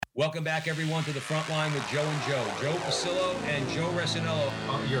Welcome back, everyone, to the front line with Joe and Joe. Joe Pasillo and Joe Resinello.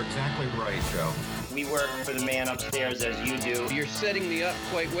 You're exactly right, Joe. We work for the man upstairs as you do. You're setting me up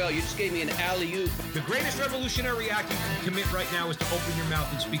quite well. You just gave me an alley-oop. The greatest revolutionary act you can commit right now is to open your mouth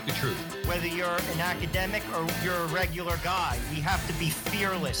and speak the truth. Whether you're an academic or you're a regular guy, we have to be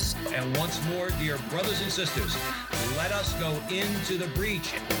fearless. And once more, dear brothers and sisters, let us go into the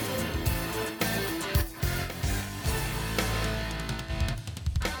breach.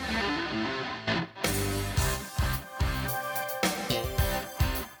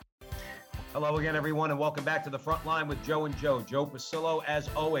 Hello again, everyone, and welcome back to the front line with Joe and Joe. Joe Pasillo, as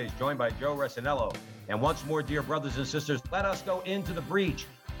always, joined by Joe Resinello. And once more, dear brothers and sisters, let us go into the breach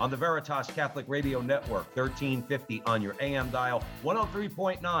on the Veritas Catholic Radio Network, 1350 on your AM dial,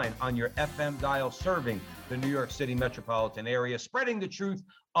 103.9 on your FM dial, serving the New York City metropolitan area, spreading the truth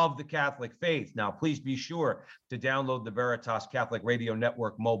of the Catholic faith. Now, please be sure to download the Veritas Catholic Radio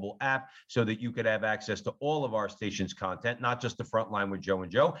Network mobile app so that you could have access to all of our station's content, not just the front line with Joe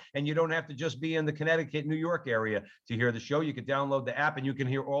and Joe. And you don't have to just be in the Connecticut, New York area to hear the show. You can download the app and you can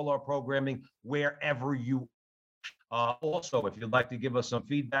hear all our programming wherever you also, if you'd like to give us some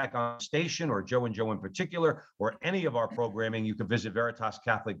feedback on the station or Joe and Joe in particular, or any of our programming, you can visit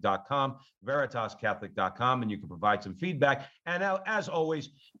veritascatholic.com, veritascatholic.com, and you can provide some feedback. And now, as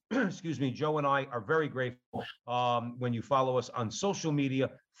always, excuse me, Joe and I are very grateful when you follow us on social media,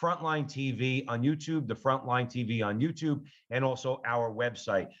 Frontline TV on YouTube, the Frontline TV on YouTube, and also our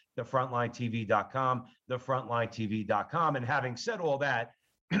website, thefrontlinetv.com, thefrontlinetv.com. And having said all that,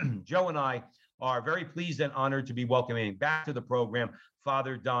 Joe and I are very pleased and honored to be welcoming back to the program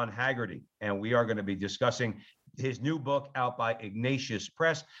Father Don Haggerty. And we are going to be discussing his new book out by Ignatius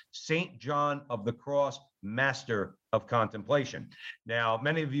Press, St. John of the Cross, Master of Contemplation. Now,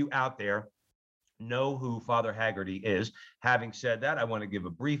 many of you out there know who Father Haggerty is. Having said that, I want to give a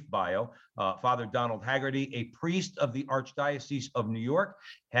brief bio. Father Donald Haggerty, a priest of the Archdiocese of New York,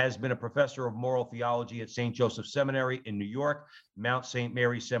 has been a professor of moral theology at St. Joseph Seminary in New York, Mount St.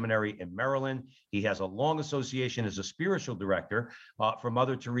 Mary Seminary in Maryland. He has a long association as a spiritual director for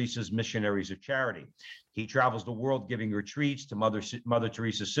Mother Teresa's Missionaries of Charity. He travels the world giving retreats to Mother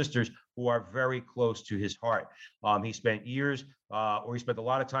Teresa's sisters who are very close to his heart. He spent a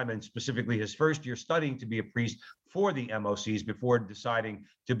lot of time, and specifically his first year, studying to be a priest for the MOCs before deciding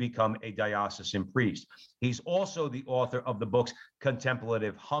to become a diocesan priest. He's also the author of the books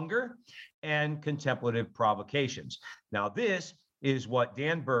Contemplative Hunger and Contemplative Provocations. Now, this is what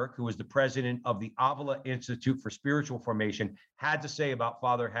Dan Burke, who is the president of the Avila Institute for Spiritual Formation, had to say about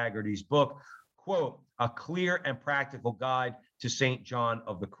Father Haggerty's book. Quote, a clear and practical guide to St. John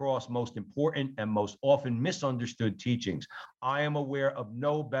of the Cross, most important and most often misunderstood teachings. I am aware of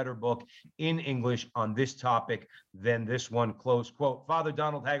no better book in English on this topic than this one, close quote. Father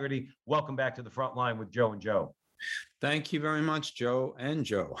Donald Haggerty, welcome back to the front line with Joe and Joe. Thank you very much, Joe and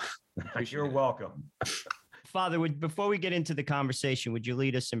Joe. You're welcome. Father, before we get into the conversation, would you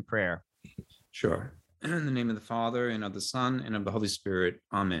lead us in prayer? Sure. In the name of the Father, and of the Son, and of the Holy Spirit.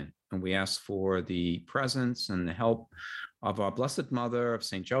 Amen. And we ask for the presence and the help of our Blessed Mother, of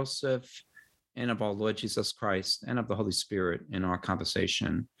St. Joseph, and of our Lord Jesus Christ, and of the Holy Spirit in our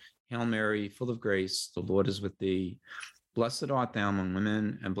conversation. Hail Mary, full of grace, the Lord is with thee. Blessed art thou among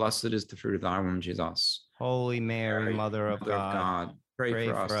women, and blessed is the fruit of thy womb, Jesus. Holy Mary, Mother of God, pray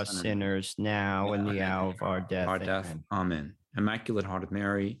for us sinners now and the hour of our death. Amen. Immaculate Heart of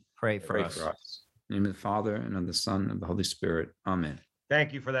Mary, pray for us. In the name of the Father, and of the Son, and of the Holy Spirit. Amen.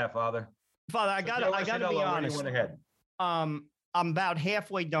 Thank you for that, Father. Father, I got to be honest. I'm about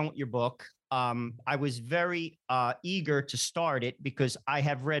halfway done with your book. I was very eager to start it because I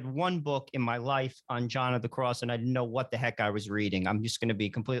have read one book in my life on John of the Cross, and I didn't know what the heck I was reading. I'm just going to be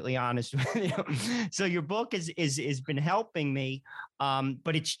completely honest with you. So your book has been helping me,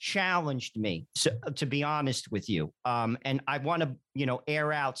 but it's challenged me, to be honest with you. And I want to,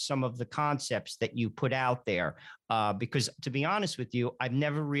 air out some of the concepts that you put out there, because to be honest with you, I've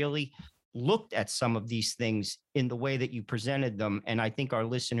never really looked at some of these things in the way that you presented them, and I think our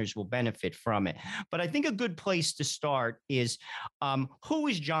listeners will benefit from it. But I think a good place to start is, who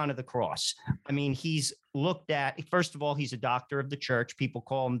is John of the Cross? I mean, he's looked at, first of all, he's a doctor of the church. People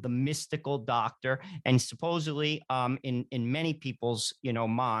call him the mystical doctor, and supposedly, in many people's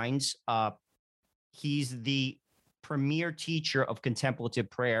minds, he's the premier teacher of contemplative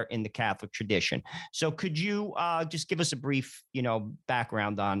prayer in the Catholic tradition. So could you just give us a brief,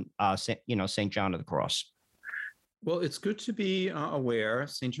 background on, St. John of the Cross? Well, it's good to be aware.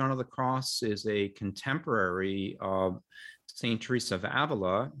 St. John of the Cross is a contemporary of St. Teresa of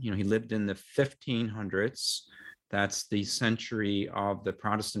Avila. He lived in the 1500s, That's the century of the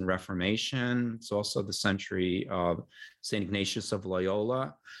Protestant Reformation. It's also the century of St. Ignatius of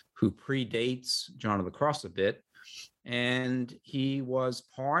Loyola, who predates John of the Cross a bit. And he was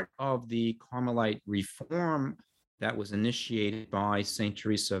part of the Carmelite reform that was initiated by St.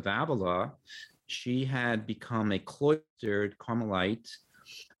 Teresa of Avila. She had become a cloistered Carmelite.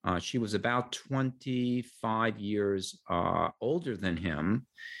 She was about 25 years older than him.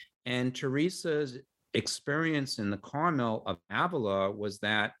 And Teresa's experience in the Carmel of Avila was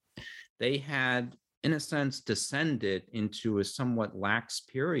that they had, in a sense, descended into a somewhat lax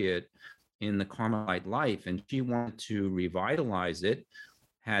period in the Carmelite life, and she wanted to revitalize it,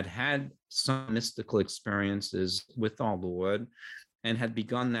 had some mystical experiences with our Lord, and had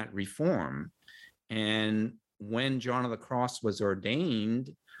begun that reform. And when John of the Cross was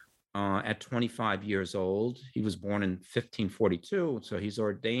ordained at 25 years old, he was born in 1542, so he's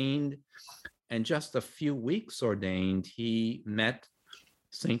ordained, and just a few weeks ordained, he met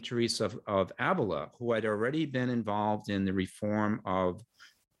St. Teresa of Avila, who had already been involved in the reform of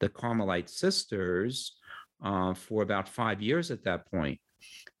the Carmelite sisters for about 5 years at that point.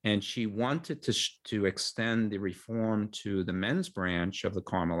 And she wanted to extend the reform to the men's branch of the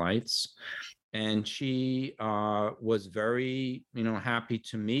Carmelites. And she was very, happy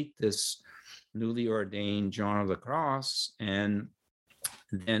to meet this newly ordained John of the Cross, and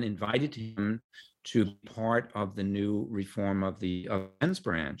then invited him to be part of the new reform of the men's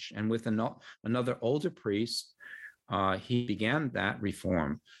branch. And with another older priest, he began that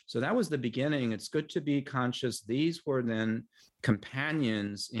reform. So that was the beginning. It's good to be conscious. These were then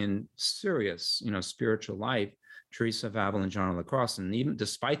companions in serious, spiritual life, Teresa of Avila and John of the Cross. And even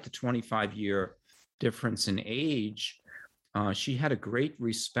despite the 25-year difference in age, she had a great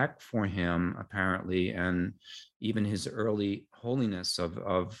respect for him, apparently, and even his early holiness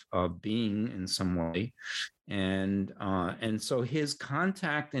of being in some way. And so his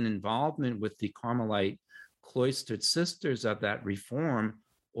contact and involvement with the Carmelite cloistered sisters of that reform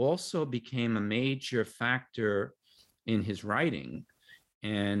also became a major factor in his writing.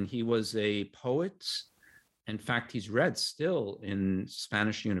 And he was a poet. In fact, he's read still in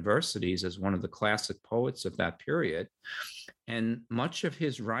Spanish universities as one of the classic poets of that period. And much of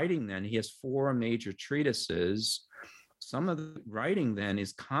his writing then, he has 4 major treatises. Some of the writing then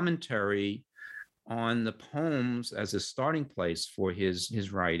is commentary on the poems as a starting place for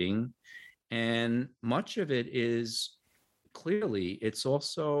his writing. And much of it is clearly, it's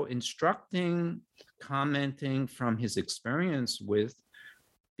also instructing, commenting from his experience with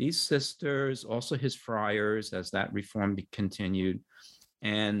these sisters, also his friars, as that reform continued,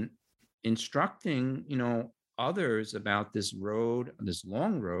 and instructing, others about this road, this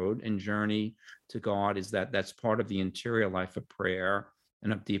long road and journey to God, is that's part of the interior life of prayer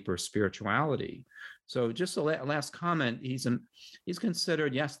and of deeper spirituality. So just a last comment, he's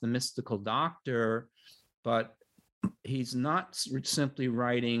considered, yes, the mystical doctor, but he's not simply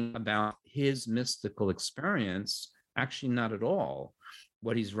writing about his mystical experience, actually not at all.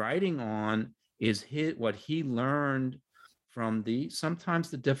 What he's writing on is what he learned from sometimes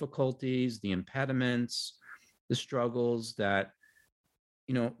the difficulties, the impediments, the struggles that,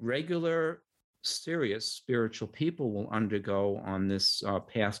 regular, serious spiritual people will undergo on this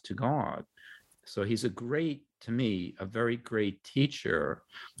path to God. So he's to me, a very great teacher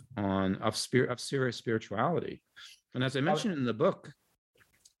of serious spirituality. And as I mentioned in the book,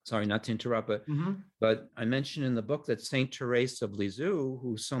 sorry, not to interrupt, but I mentioned in the book that Saint Teresa of Lisieux,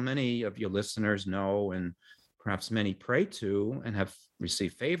 who so many of your listeners know and perhaps many pray to and have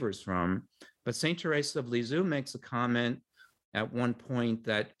received favors from, but Saint Teresa of Lisieux makes a comment at one point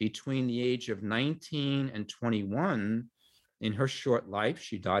that between the age of 19 and 21, in her short life,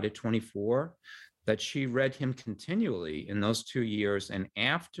 she died at 24, that she read him continually in those 2 years. And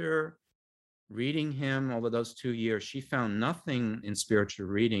after reading him over those 2 years, she found nothing in spiritual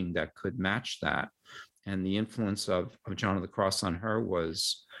reading that could match that. And the influence of John of the Cross on her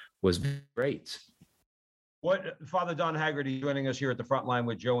was great. Father Don Haggerty joining us here at the front line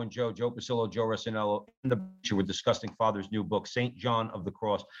with Joe and Joe Pasillo, Joe Resinello. We're discussing Father's new book, St. John of the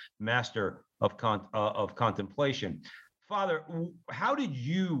Cross, Master of Contemplation. Father, how did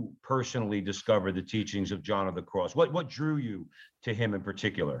you personally discover the teachings of John of the Cross? What drew you to him in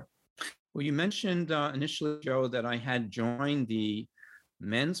particular? Well, you mentioned initially, Joe, that I had joined the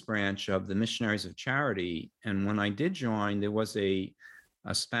men's branch of the Missionaries of Charity. And when I did join, there was a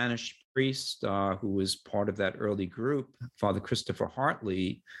Spanish priest who was part of that early group, Father Christopher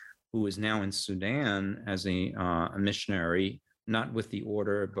Hartley, who is now in Sudan as a missionary, not with the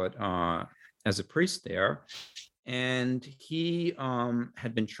order, but as a priest there. And he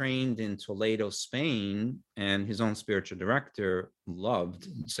had been trained in Toledo, Spain, and his own spiritual director loved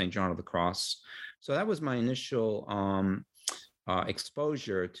St. John of the Cross. So that was my initial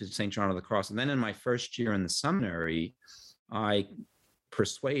exposure to St. John of the Cross. And then in my first year in the seminary, I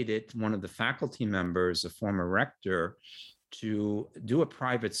persuaded one of the faculty members, a former rector, to do a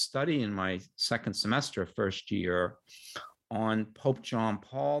private study in my second semester, first year, on Pope John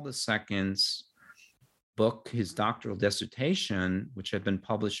Paul II's book, his doctoral dissertation, which had been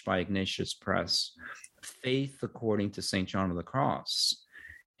published by Ignatius Press, Faith According to St. John of the Cross.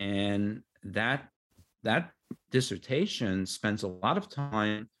 And that dissertation spends a lot of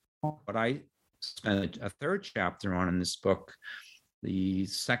time, what I spent a third chapter on in this book, the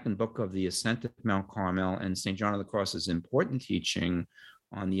second book of the Ascent of Mount Carmel, and St. John of the Cross's important teaching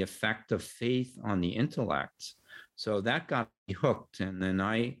on the effect of faith on the intellect. So that got me hooked. And then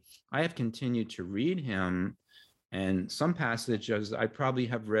I have continued to read him, and some passages I probably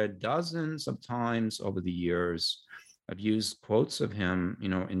have read dozens of times over the years. I've used quotes of him,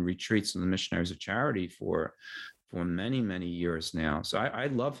 in retreats of the Missionaries of Charity for many, many years now. So I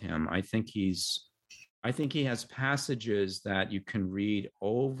love him. I think he has passages that you can read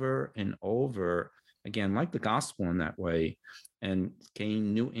over and over again, like the gospel in that way, and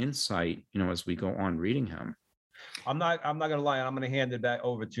gain new insight, as we go on reading him. I'm not going to lie. I'm going to hand it back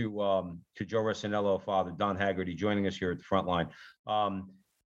over to Joe Resinello, Father Don Haggerty, joining us here at the front line.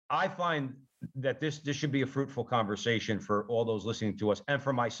 I find that this should be a fruitful conversation for all those listening to us, and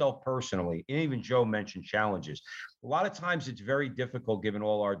for myself personally. And even Joe mentioned challenges. A lot of times it's very difficult, given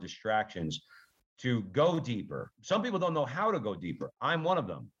all our distractions, to go deeper. Some people don't know how to go deeper. I'm one of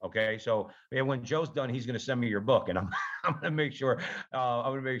them. Okay, so when Joe's done, he's going to send me your book, and I'm going to make sure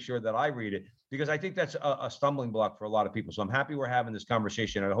that I read it, because I think that's a stumbling block for a lot of people. So I'm happy we're having this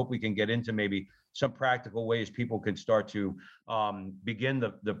conversation, and I hope we can get into maybe some practical ways people can start to begin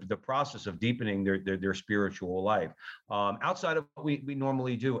the process of deepening their spiritual life outside of what we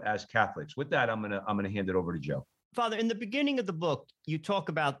normally do as Catholics. With that, I'm gonna hand it over to Joe. Father, in the beginning of the book, you talk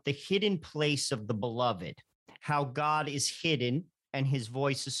about the hidden place of the beloved, how God is hidden and his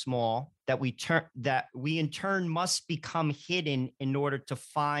voice is small, that we in turn must become hidden in order to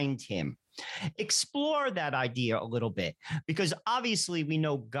find him. Explore that idea a little bit, because obviously we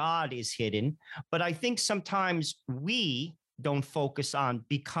know God is hidden, but I think sometimes we don't focus on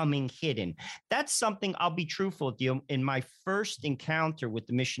becoming hidden. That's something, I'll be truthful with you, in my first encounter with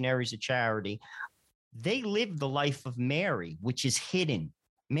the Missionaries of Charity, they lived the life of Mary, which is hidden.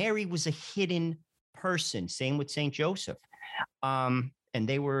 Mary was a hidden person. Same with St. Joseph. And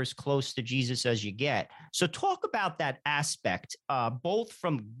they were as close to Jesus as you get. So talk about that aspect, both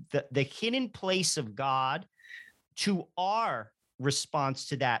from the hidden place of God to our response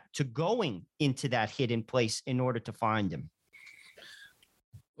to that, to going into that hidden place in order to find him.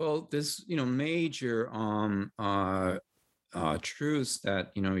 Well, this, major truths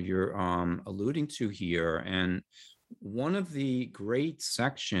that you're alluding to here, and one of the great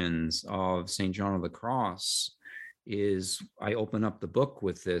sections of St. John of the Cross is, I open up the book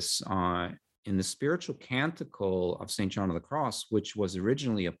with this in the spiritual canticle of St. John of the Cross, which was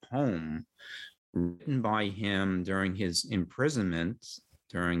originally a poem written by him during his imprisonment,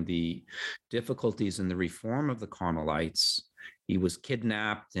 during the difficulties in the reform of the Carmelites. He was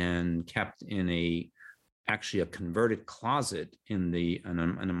kidnapped and kept in actually a converted closet in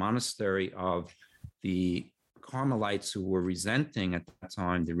a monastery of the Carmelites, who were resenting at that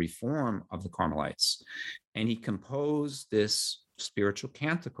time the reform of the Carmelites. And he composed this spiritual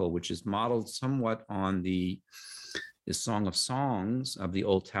canticle, which is modeled somewhat on the Song of Songs of the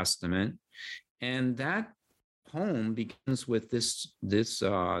Old Testament. And that poem begins with this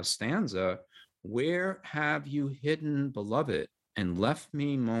stanza: "Where have you hidden, beloved, and left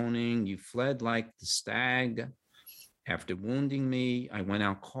me moaning? You fled like the stag. After wounding me, I went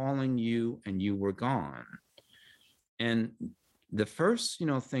out calling you, and you were gone." And the first,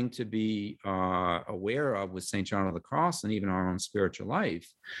 thing to be aware of with St. John of the Cross, and even our own spiritual life,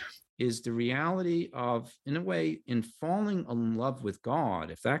 is the reality of, in a way, in falling in love with God.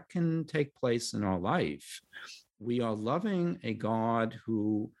 If that can take place in our life, we are loving a God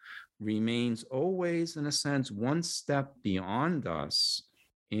who remains always, in a sense, one step beyond us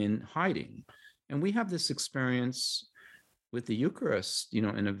in hiding. And we have this experience with the Eucharist,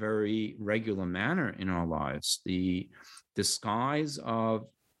 in a very regular manner in our lives. The disguise of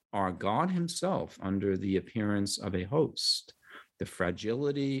our God himself under the appearance of a host, the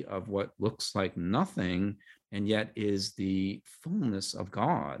fragility of what looks like nothing and yet is the fullness of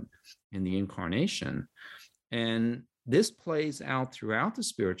God in the incarnation. And this plays out throughout the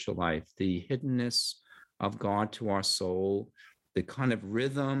spiritual life, the hiddenness of God to our soul, the kind of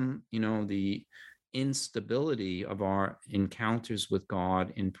rhythm, the instability of our encounters with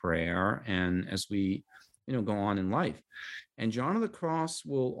God in prayer and as we, go on in life. And John of the Cross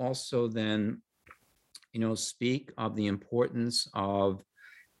will also then, speak of the importance of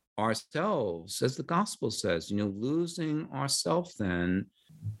ourselves, as the gospel says, losing ourself then,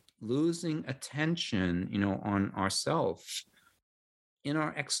 losing attention, on ourself in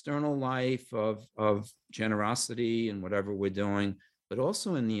our external life of generosity and whatever we're doing, but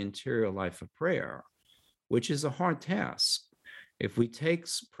also in the interior life of prayer, which is a hard task. If we take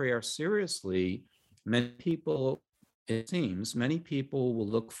prayer seriously, many people will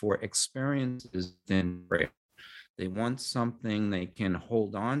look for experiences in prayer. They want something they can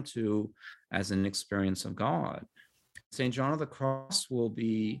hold on to as an experience of God. St. John of the Cross will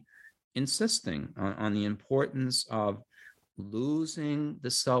be insisting on the importance of losing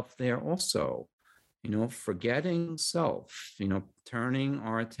the self there also, forgetting self, turning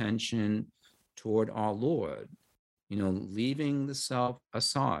our attention toward our Lord, leaving the self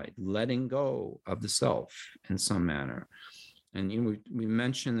aside, letting go of the self in some manner. And we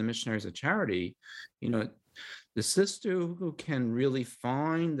mentioned the missionaries of charity, the sister who can really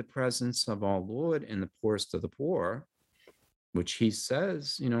find the presence of our Lord in the poorest of the poor, which he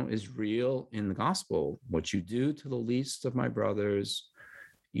says, is real in the gospel. What you do to the least of my brothers,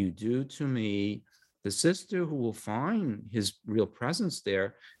 you do to me. The sister who will find his real presence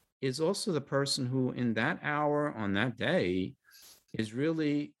there is also the person who in that hour on that day is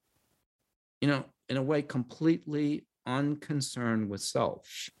really, in a way, completely unconcerned with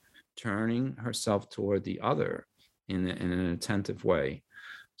self, turning herself toward the other in an attentive way.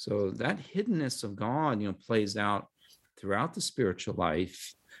 So that hiddenness of God, plays out throughout the spiritual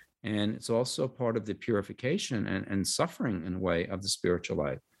life. And it's also part of the purification and suffering in a way of the spiritual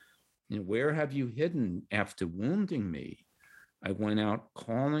life. Where have you hidden after wounding me? I went out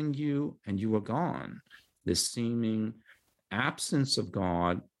calling you and you were gone. This seeming absence of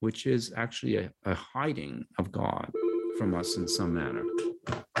God, which is actually a hiding of God from us in some manner.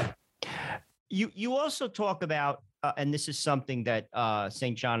 You also talk about, and this is something that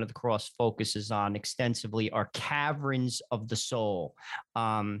St. John of the Cross focuses on extensively, are caverns of the soul,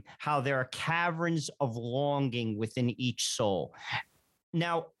 how there are caverns of longing within each soul.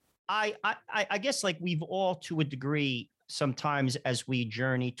 Now, I guess like we've all, to a degree, sometimes as we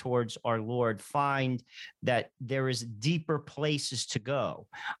journey towards our Lord, find that there is deeper places to go.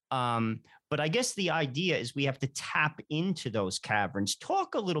 But I guess the idea is we have to tap into those caverns.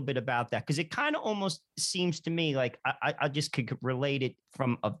 Talk a little bit about that, because it kind of almost seems to me like I just could relate it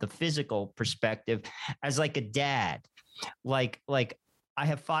from the physical perspective as like a dad. Like I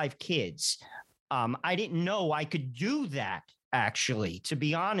have 5 kids. I didn't know I could do that, actually, to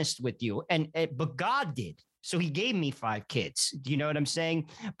be honest with you. But God did. So he gave me 5 kids. Do you know what I'm saying?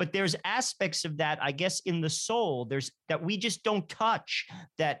 But there's aspects of that, I guess, in the soul, there's that we just don't touch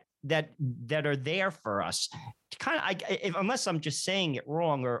that are there for us. Kind of, unless I'm just saying it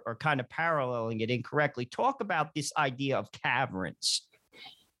wrong or kind of paralleling it incorrectly. Talk about this idea of caverns.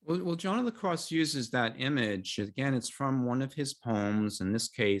 Well, John of the Cross uses that image. Again, it's from one of his poems, in this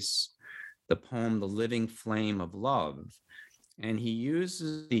case, the poem, The Living Flame of Love. And he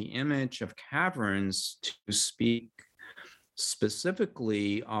uses the image of caverns to speak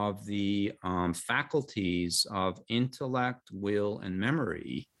specifically of the faculties of intellect, will, and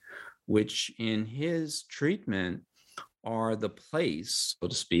memory, which in his treatment are the place, so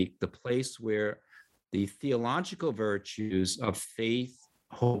to speak, the place where the theological virtues of faith,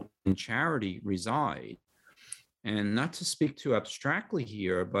 hope, and charity reside. And not to speak too abstractly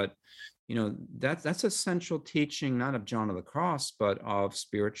here, but that's a central teaching, not of John of the Cross, but of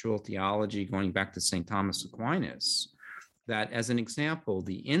spiritual theology going back to St. Thomas Aquinas, that as an example,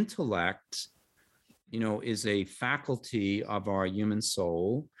 the intellect, is a faculty of our human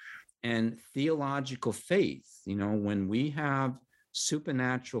soul, and theological faith, when we have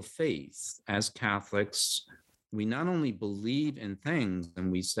supernatural faith as Catholics, we not only believe in things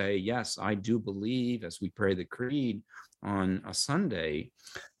and we say, yes, I do believe as we pray the creed on a Sunday,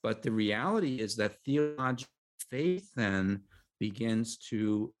 but the reality is that theological faith then begins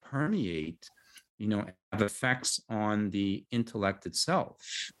to permeate, have effects on the intellect itself.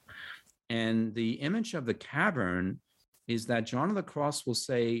 And the image of the cavern is that John of the Cross will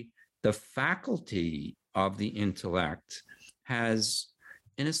say the faculty of the intellect has,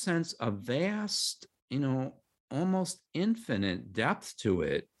 in a sense, a vast, almost infinite depth to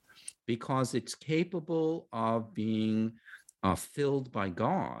it, because it's capable of being filled by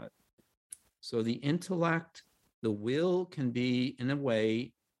God. So the intellect, the will can be, in a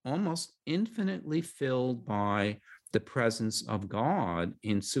way, almost infinitely filled by the presence of God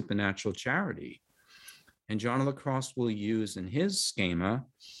in supernatural charity. And John of the Cross will use in his schema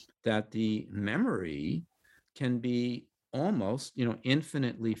that the memory can be almost,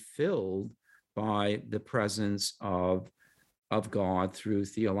 infinitely filled by the presence of God through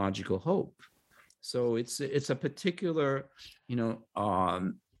theological hope. So it's a particular,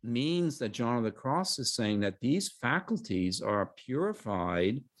 means that John of the Cross is saying that these faculties are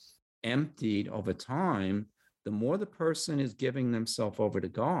purified, emptied over time. The more the person is giving themselves over to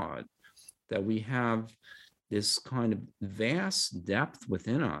God, that we have this kind of vast depth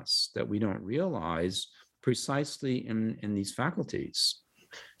within us that we don't realize precisely in these faculties.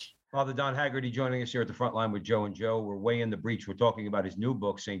 Father Don Haggerty joining us here at the front line with Joe and Joe. We're way in the breach. We're talking about his new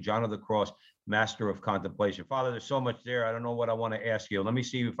book, St. John of the Cross, Master of Contemplation. Father, there's so much there. I don't know what I want to ask you. Let me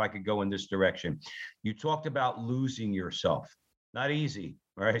see if I could go in this direction. You talked about losing yourself. Not easy,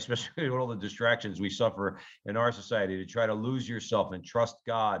 right? Especially with all the distractions we suffer in our society, to try to lose yourself and trust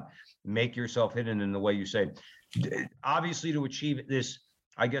God, make yourself hidden in the way you say. Obviously, to achieve this,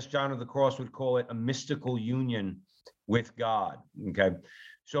 I guess John of the Cross would call it a mystical union with God. Okay.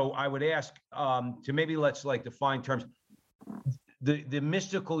 So I would ask to maybe let's define terms. The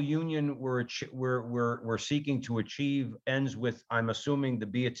mystical union we're seeking to achieve ends with, I'm assuming, the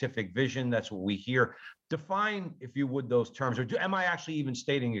beatific vision. That's what we hear. Define, if you would, those terms. Or am I actually even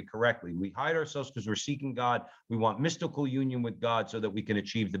stating it correctly? We hide ourselves because we're seeking God. We want mystical union with God so that we can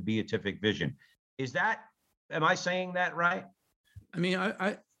achieve the beatific vision. Am I saying that right? I mean,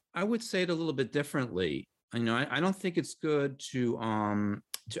 I would say it a little bit differently. I don't think it's good to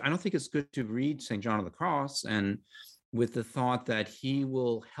read St. John of the Cross and with the thought that he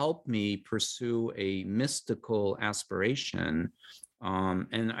will help me pursue a mystical aspiration.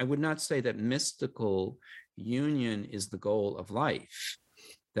 And I would not say that mystical union is the goal of life,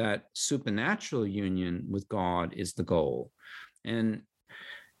 that supernatural union with God is the goal. And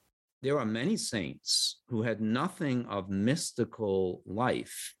there are many saints who had nothing of mystical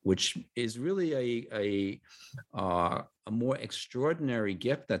life, which is really a more extraordinary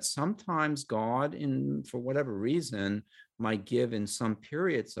gift that sometimes God, for whatever reason, might give in some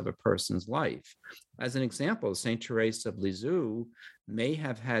periods of a person's life. As an example, Saint Therese of Lisieux may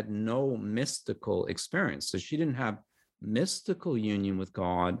have had no mystical experience. So she didn't have mystical union with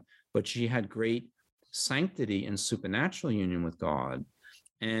God, but she had great sanctity and supernatural union with God.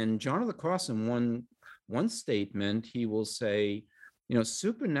 And John of the Cross, in one statement, he will say,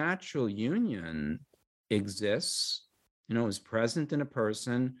 supernatural union exists, is present in a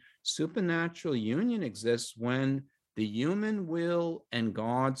person. Supernatural union exists when the human will and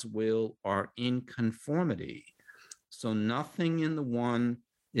God's will are in conformity. So nothing in the one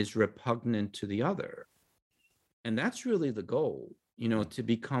is repugnant to the other. And that's really the goal, to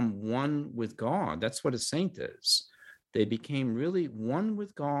become one with God. That's what a saint is. They became really one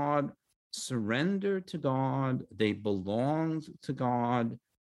with God, surrendered to God. They belonged to God.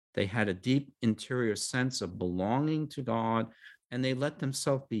 They had a deep interior sense of belonging to God, and they let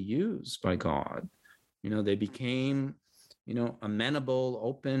themselves be used by God. They became, amenable,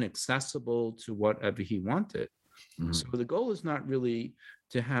 open, accessible to whatever he wanted. Mm-hmm. So the goal is not really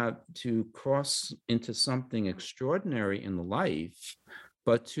to cross into something extraordinary in the life,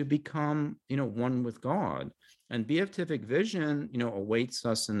 but to become, one with God. And beatific vision, awaits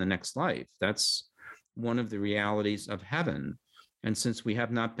us in the next life. That's one of the realities of heaven. And since we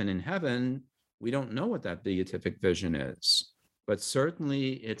have not been in heaven, we don't know what that beatific vision is. But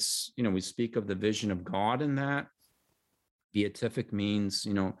certainly it's, we speak of the vision of God in that. Beatific means,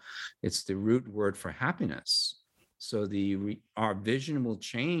 it's the root word for happiness. So our vision will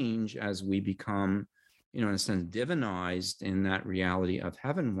change as we become, in a sense, divinized in that reality of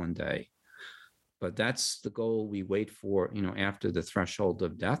heaven one day. But that's the goal we wait for, after the threshold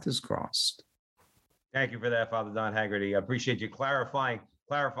of death is crossed. Thank you for that, Father Don Haggerty. I appreciate you clarifying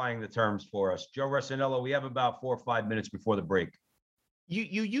the terms for us. Joe Rossinello, we have about 4 or 5 minutes before the break.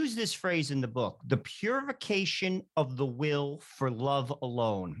 You use this phrase in the book, the purification of the will for love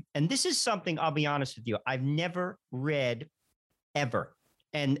alone. And this is something, I'll be honest with you, I've never read ever.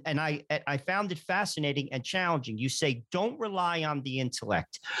 And I found it fascinating and challenging. You say, don't rely on the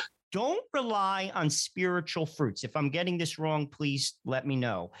intellect. Don't rely on spiritual fruits. If I'm getting this wrong, please let me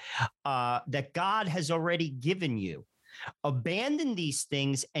know. That God has already given you. Abandon these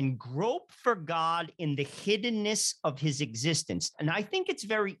things and grope for God in the hiddenness of his existence. And I think it's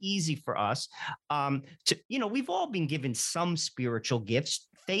very easy for us we've all been given some spiritual gifts.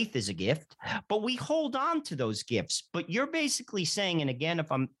 Faith is a gift, but we hold on to those gifts. But you're basically saying, and again,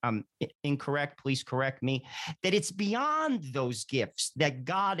 if I'm incorrect, please correct me, that it's beyond those gifts that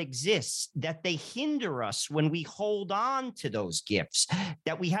God exists, that they hinder us when we hold on to those gifts,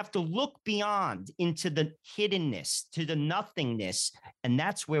 that we have to look beyond into the hiddenness, to the nothingness, and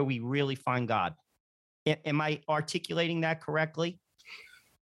that's where we really find God. Am I articulating that correctly?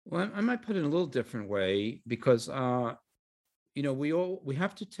 Well, I might put it in a little different way because we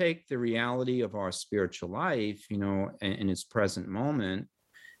have to take the reality of our spiritual life, in its present moment.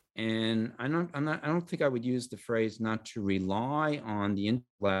 And I don't think I would use the phrase not to rely on the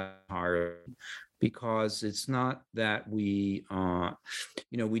intellect, because it's not that we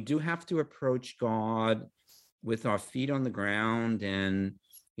do have to approach God with our feet on the ground and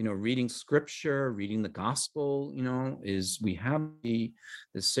reading scripture, reading the gospel, is we have the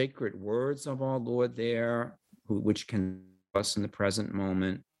sacred words of our Lord there, which can help us in the present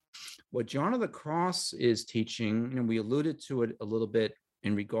moment. What John of the Cross is teaching, we alluded to it a little bit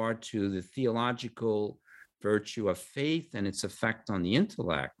in regard to the theological virtue of faith and its effect on the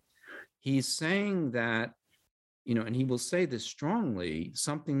intellect. He's saying that, and he will say this strongly,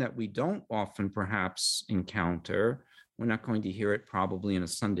 something that we don't often perhaps encounter. We're not going to hear it probably in a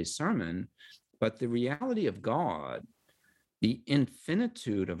Sunday sermon, but the reality of God, the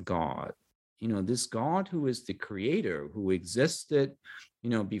infinitude of God, this God who is the creator, who existed,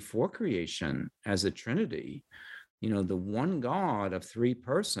 before creation as a Trinity, the one God of three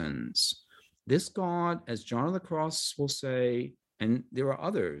persons. This God, as John of the Cross will say, and there are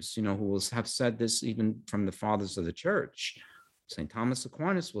others, who will have said this even from the fathers of the church, St. Thomas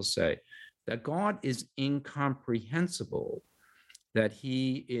Aquinas will say, that God is incomprehensible, that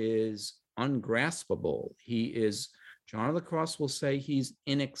he is ungraspable. He is, John of the Cross will say, he's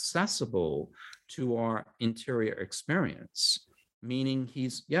inaccessible to our interior experience, meaning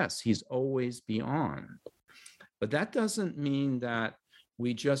he's always beyond. But that doesn't mean that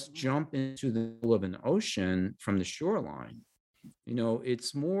we just jump into the middle of an ocean from the shoreline.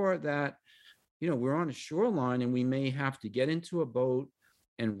 It's more that, we're on a shoreline and we may have to get into a boat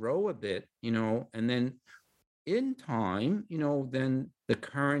and row a bit, and then in time, then the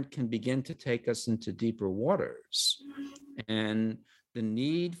current can begin to take us into deeper waters. And the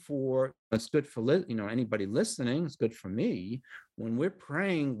need for, it's good for, anybody listening, it's good for me. When we're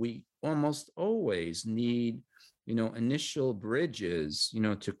praying, we almost always need, initial bridges,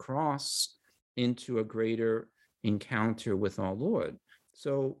 to cross into a greater encounter with our Lord.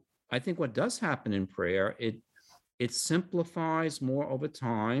 So I think what does happen in prayer, it simplifies more over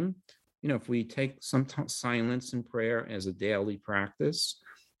time. If we take some silence in prayer as a daily practice,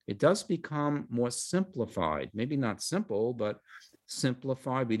 it does become more simplified. Maybe not simple, but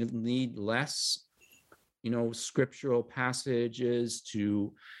simplified. We need less, scriptural passages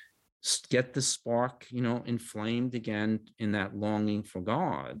to get the spark, inflamed again in that longing for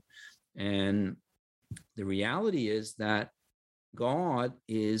God. And the reality is that God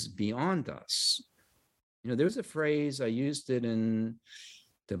is beyond us. There's a phrase, I used it in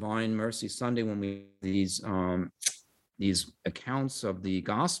Divine Mercy Sunday when we these accounts of the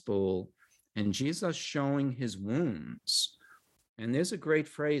gospel and Jesus showing his wounds. And there's a great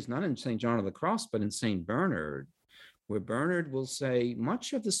phrase, not in St. John of the Cross, but in St. Bernard, where Bernard will say,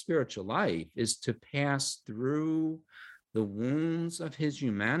 much of the spiritual life is to pass through the wounds of his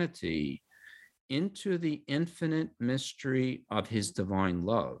humanity into the infinite mystery of his divine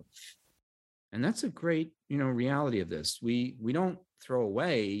love. And that's a great, reality of this. We don't throw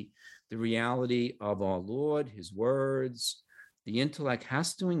away the reality of our Lord, his words. The intellect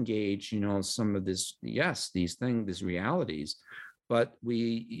has to engage, some of this, these things, these realities, but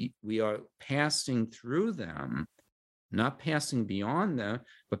we are passing through them, not passing beyond them,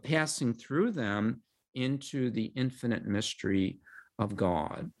 but passing through them into the infinite mystery of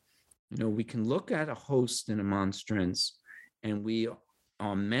God. We can look at a host and a monstrance, and we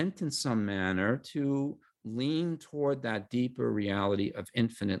are meant in some manner to lean toward that deeper reality of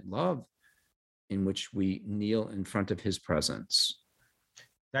infinite love in which we kneel in front of his presence.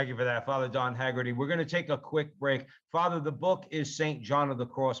 Thank you for that, Father Don Haggerty. We're going to take a quick break. Father, the book is St. John of the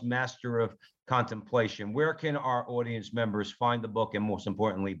Cross, Master of Contemplation. Where can our audience members find the book and, most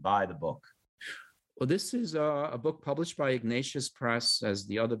importantly, buy the book? Well, this is a book published by Ignatius Press, as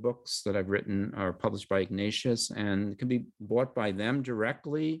the other books that I've written are published by Ignatius, and it can be bought by them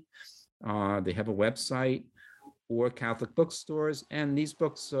directly. They have a website or Catholic bookstores, and these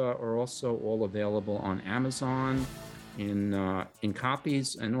books are also all available on Amazon. in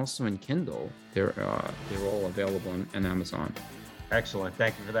copies and also in Kindle. They're all available on Amazon. Excellent.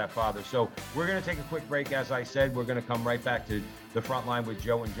 Thank you for that, Father. So we're going to take a quick break. As I said, we're going to come right back to the front line with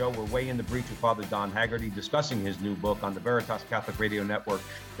Joe and Joe. We're way in the breach with Father Don Haggerty discussing his new book on the Veritas Catholic Radio Network,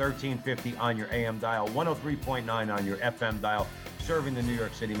 1350 on your AM dial, 103.9 on your FM dial, serving the New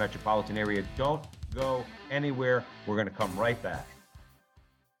York City metropolitan area. Don't go anywhere. We're going to come right back.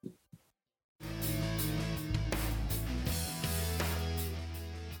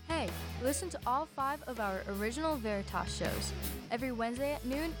 Listen to all 5 of our original Veritas shows. Every Wednesday at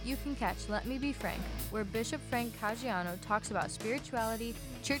noon, you can catch Let Me Be Frank, where Bishop Frank Caggiano talks about spirituality,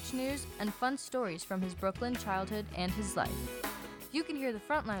 church news, and fun stories from his Brooklyn childhood and his life. You can hear The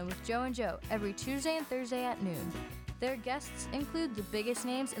Frontline with Joe and Joe every Tuesday and Thursday at noon. Their guests include the biggest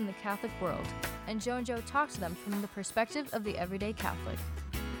names in the Catholic world, and Joe and Joe talk to them from the perspective of the everyday Catholic.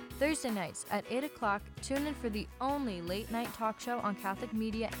 Thursday nights at 8 o'clock, tune in for the only late-night talk show on Catholic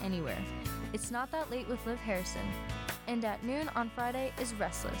media anywhere. It's Not That Late with Liv Harrison. And at noon on Friday is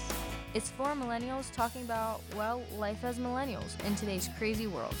Restless. It's 4 millennials talking about, well, life as millennials in today's crazy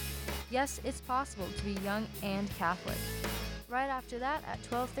world. Yes, it's possible to be young and Catholic. Right after that, at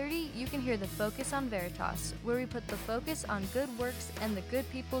 12:30, you can hear The Focus on Veritas, where we put the focus on good works and the good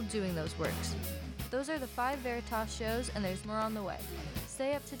people doing those works. Those are the 5 Veritas shows, and there's more on the way.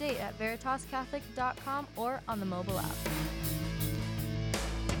 Stay up to date at veritascatholic.com or on the mobile app.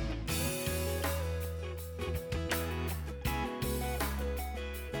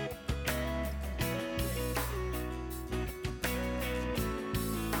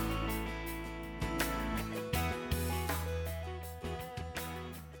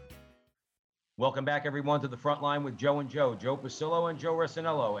 Welcome back, everyone, to the front line with Joe and Joe, Joe Pasillo and Joe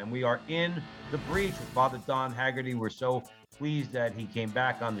Resinello. And we are in the breach with Father Don Haggerty. We're so pleased that he came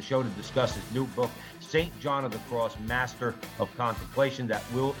back on the show to discuss his new book, St. John of the Cross, Master of Contemplation, that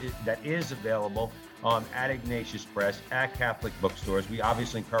is available at Ignatius Press, at Catholic bookstores. We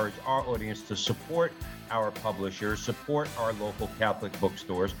obviously encourage our audience to support our publishers, support our local Catholic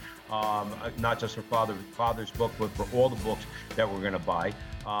bookstores, not just for Father's book, but for all the books that we're going to buy.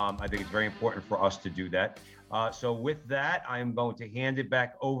 I think it's very important for us to do that. So with that, I am going to hand it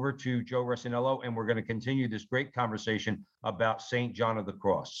back over to Joe Resinello, and we're going to continue this great conversation about St. John of the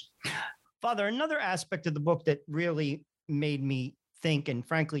Cross. Father, another aspect of the book that really made me think and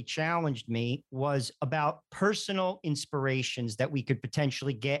frankly challenged me was about personal inspirations that we could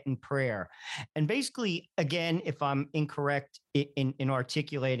potentially get in prayer. And basically, again, if I'm incorrect in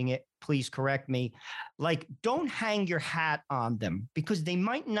articulating it, please correct me. Like, don't hang your hat on them because they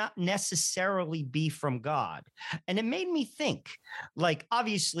might not necessarily be from God. And it made me think, like,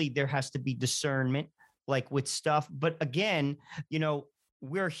 obviously there has to be discernment, like with stuff. But again,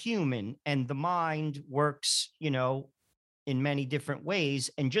 we're human and the mind works, in many different ways.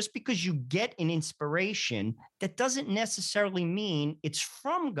 And just because you get an inspiration, that doesn't necessarily mean it's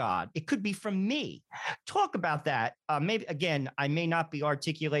from God. It could be from me. Talk about that. Maybe, again, I may not be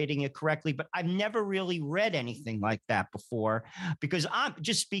articulating it correctly, but I've never really read anything like that before, because I'm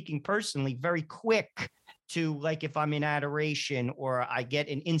just speaking personally, very quick to, like, if I'm in adoration or I get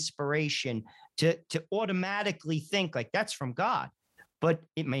an inspiration to automatically think like that's from God, but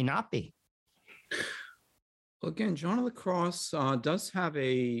it may not be. Well, again, John of the Cross does have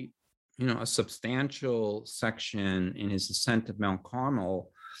a substantial section in his Ascent of Mount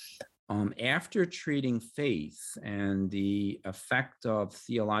Carmel after treating faith and the effect of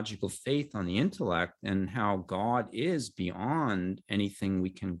theological faith on the intellect and how God is beyond anything we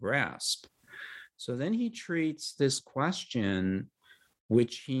can grasp. So then he treats this question,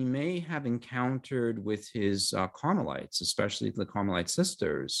 which he may have encountered with his Carmelites, especially the Carmelite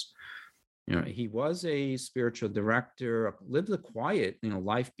sisters. He was a spiritual director, lived a quiet,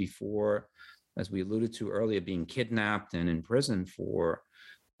 life before, as we alluded to earlier, being kidnapped and in prison for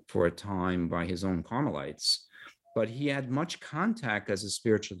a time by his own Carmelites. But he had much contact as a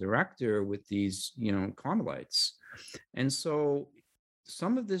spiritual director with these, Carmelites. And so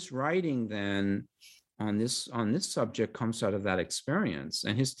some of this writing then on this subject comes out of that experience.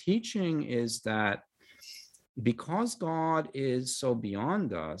 And his teaching is that because God is so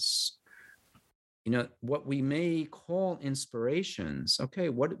beyond us, what we may call inspirations. Okay,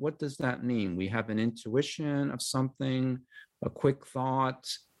 what does that mean? We have an intuition of something, a quick thought,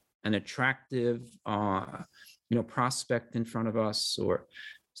 an attractive, prospect in front of us, or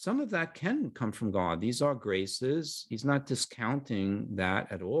some of that can come from God. These are graces. He's not discounting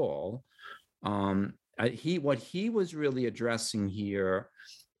that at all. What he was really addressing here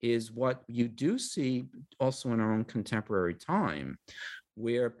is what you do see also in our own contemporary time,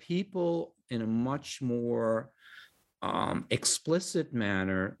 where people in a much more explicit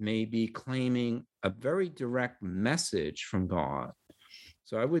manner may be claiming a very direct message from God.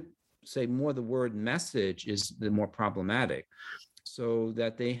 So I would say more the word message is the more problematic, so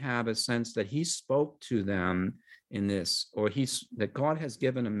that they have a sense that he spoke to them in this, or that God has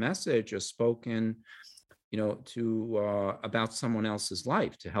given a message or spoken, to about someone else's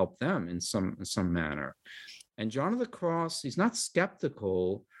life to help them in some manner. And John of the Cross, he's not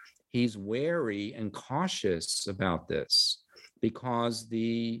skeptical, he's wary and cautious about this, because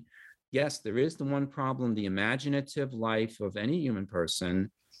yes, there is the one problem: the imaginative life of any human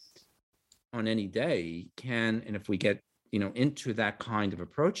person on any day can, and if we get into that kind of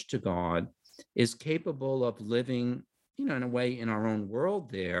approach to God, is capable of living in a way in our own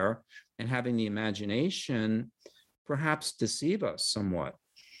world there, and having the imagination perhaps deceive us somewhat.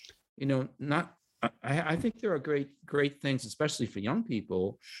 I think there are great things, especially for young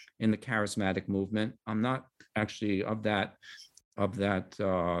people, in the charismatic movement. I'm not actually of that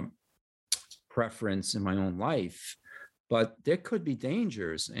preference in my own life, but there could be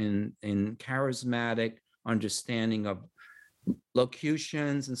dangers in charismatic understanding of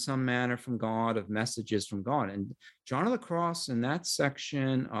locutions in some manner from God, of messages from God. And John of the Cross, in that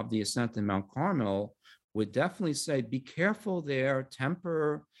section of the Ascent in Mount Carmel, would definitely say, be careful there,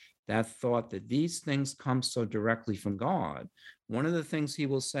 temper that thought that these things come so directly from God. One of the things he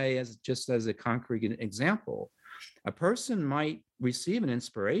will say, just as a concrete example, a person might receive an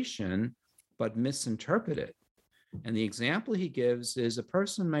inspiration but misinterpret it. And the example he gives is a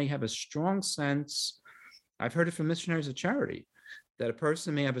person may have a strong sense, I've heard it from missionaries of charity, that a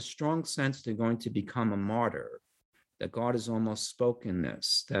person may have a strong sense they're going to become a martyr, that God has almost spoken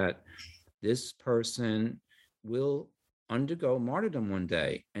this, that this person will undergo martyrdom one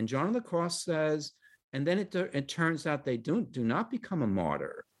day. And John of the Cross says, and then it turns out they do not become a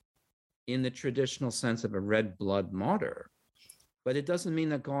martyr in the traditional sense of a red blood martyr. But it doesn't mean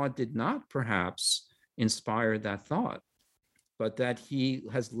that God did not perhaps inspire that thought, but that he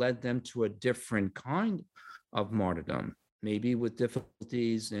has led them to a different kind of martyrdom, maybe with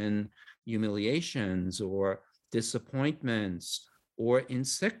difficulties in humiliations or disappointments or in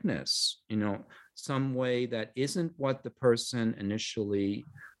sickness, some way that isn't what the person initially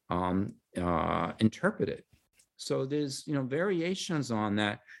interpreted. So there's, variations on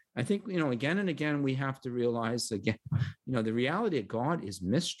that. I think, again and again, we have to realize again, the reality of God is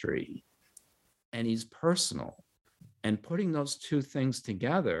mystery and he's personal. And putting those two things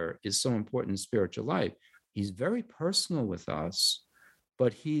together is so important in spiritual life. He's very personal with us,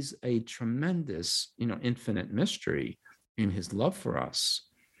 but he's a tremendous, infinite mystery in his love for us.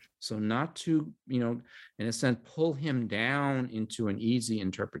 So not to, in a sense, pull him down into an easy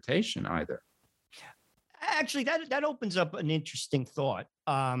interpretation either. Actually, that opens up an interesting thought.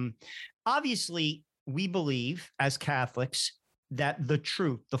 Obviously, we believe as Catholics that the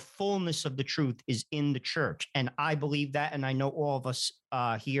truth, the fullness of the truth is in the church. And I believe that, and I know all of us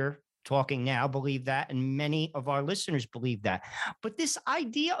here talking now believe that, and many of our listeners believe that. But this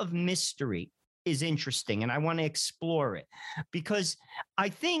idea of mystery is interesting, and I want to explore it, because I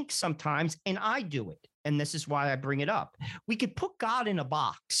think sometimes, and I do it, and this is why I bring it up, we could put God in a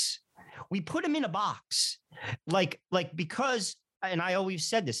box. We put him in a box, like because, and I always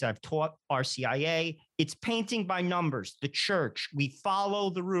said this, I've taught RCIA, it's painting by numbers, the church, we follow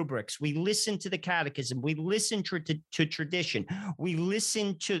the rubrics, we listen to the catechism, we listen to tradition, we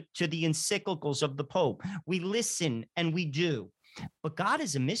listen to the encyclicals of the Pope, we listen and we do. But God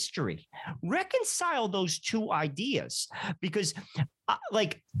is a mystery. Reconcile those two ideas, because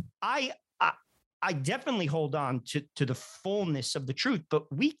I definitely hold on to the fullness of the truth,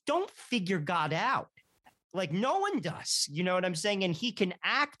 but we don't figure God out. Like no one does, you know what I'm saying? And he can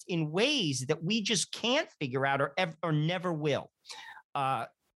act in ways that we just can't figure out or never will.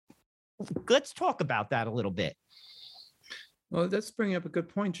 Let's talk about that a little bit. Well, that's bringing up a good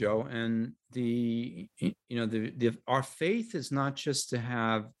point, Joe. And our faith is not just to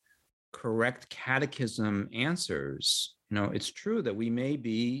have correct catechism answers. It's true that we may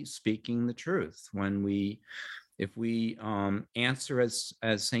be speaking the truth if we answer as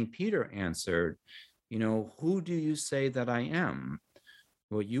St. Peter answered, who do you say that I am?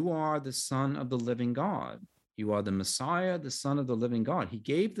 Well, you are the Son of the living God. You are the Messiah, the Son of the living God. He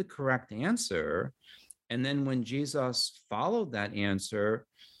gave the correct answer. And then when Jesus followed that answer,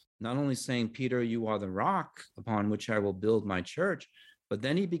 not only saying, Peter, you are the rock upon which I will build my church, but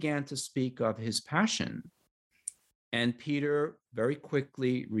then he began to speak of his passion. And Peter very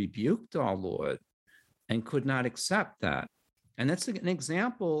quickly rebuked our Lord and could not accept that. And that's an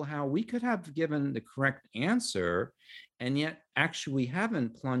example how we could have given the correct answer, and yet actually we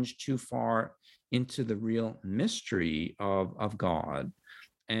haven't plunged too far into the real mystery of God.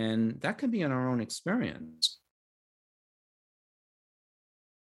 And that can be in our own experience.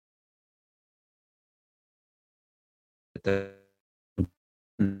 But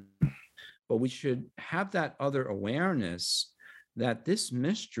we should have that other awareness that this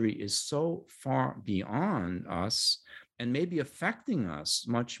mystery is so far beyond us and maybe affecting us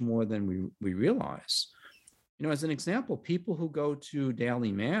much more than we realize. As an example, people who go to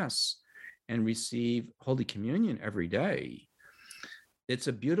daily mass and receive Holy Communion every day, it's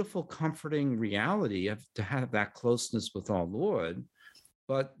a beautiful, comforting reality to have that closeness with our Lord.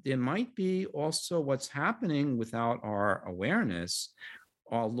 But there might be also what's happening without our awareness.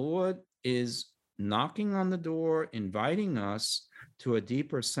 Our Lord is knocking on the door, inviting us to a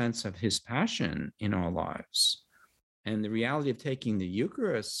deeper sense of his passion in our lives. And the reality of taking the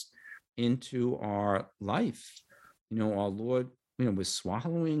Eucharist into our life, our Lord, was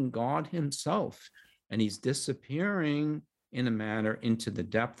swallowing God himself, and he's disappearing in a manner into the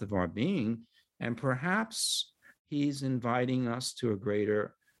depth of our being. And perhaps he's inviting us to a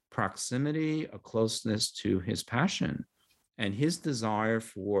greater proximity, a closeness to his passion and his desire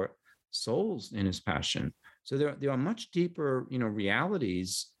for souls in his passion. So there are much deeper,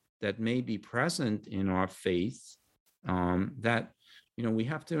 realities that may be present in our faith that, we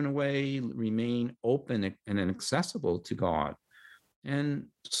have to, in a way, remain open and accessible to God. And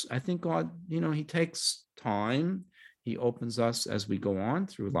I think God, he takes time. He opens us as we go on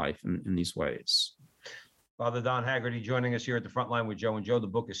through life in these ways. Father Don Haggerty joining us here at the front line with Joe and Joe. The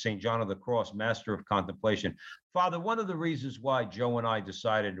book is St. John of the Cross, Master of Contemplation. Father, one of the reasons why Joe and I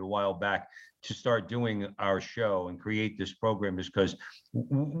decided a while back to start doing our show and create this program is because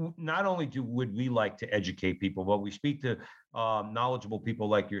not only would we like to educate people, but we speak to knowledgeable people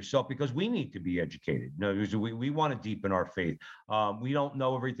like yourself because we need to be educated. We want to deepen our faith. We don't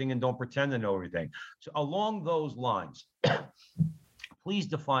know everything and don't pretend to know everything. So along those lines, please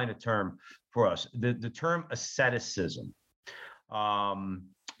define a term for us. The term asceticism.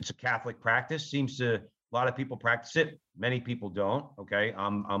 It's a Catholic practice. Seems to a lot of people practice it. Many people don't. Okay,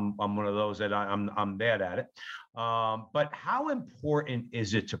 I'm one of those that I'm bad at it. But how important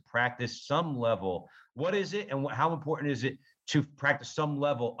is it to practice some level? What is it, and how important is it to practice some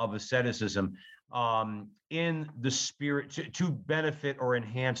level of asceticism in the spirit to benefit or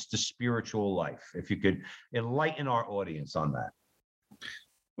enhance the spiritual life? If you could enlighten our audience on that.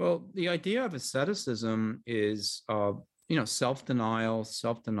 Well, the idea of asceticism is, self-denial,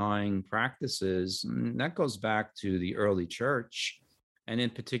 self-denying practices. And that goes back to the early church, and in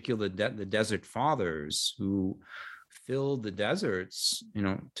particular, the desert fathers who filled the deserts,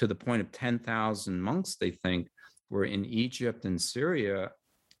 to the point of 10,000 monks, they think, were in Egypt and Syria,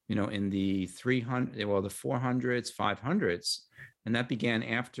 in the 400s, 500s. And that began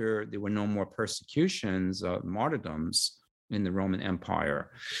after there were no more persecutions, martyrdoms in the Roman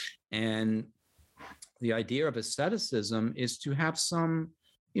Empire. And the idea of asceticism is to have some,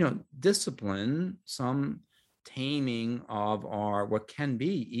 discipline, some taming of our, what can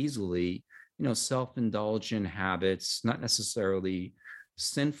be easily, self-indulgent habits, not necessarily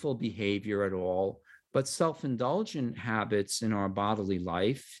sinful behavior at all, but self-indulgent habits in our bodily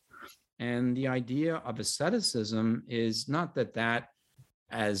life. And the idea of asceticism is not that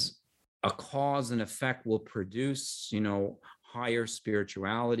as a cause and effect will produce, higher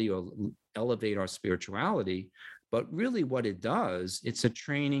spirituality or elevate our spirituality, but really what it does, it's a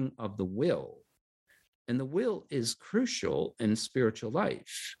training of the will. And the will is crucial in spiritual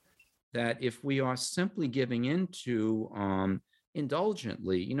life, that if we are simply giving into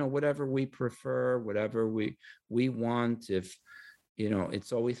indulgently, whatever we prefer, whatever we want, if,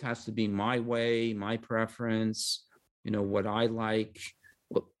 it's always has to be my way, my preference, what I like.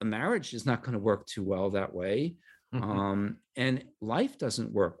 Well, a marriage is not going to work too well that way. And life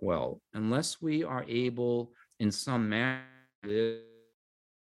doesn't work well unless we are able in some manner to live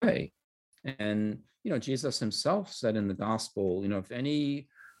way. And, Jesus himself said in the gospel,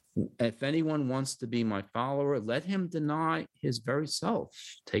 if anyone wants to be my follower, let him deny his very self,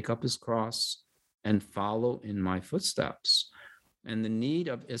 take up his cross and follow in my footsteps. And the need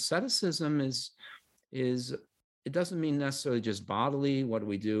of asceticism is it doesn't mean necessarily just bodily, what do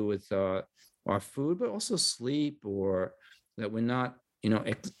we do with our food, but also sleep, or that we're not,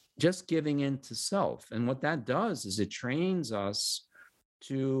 just giving in to self. And what that does is it trains us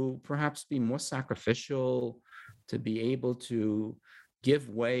to perhaps be more sacrificial, to be able to give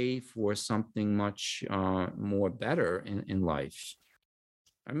way for something much more better in life.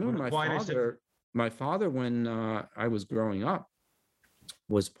 I remember my father, when I was growing up,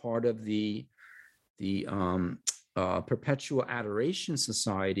 was part of the Perpetual Adoration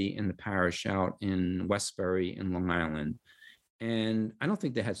Society in the parish out in Westbury in Long Island. And I don't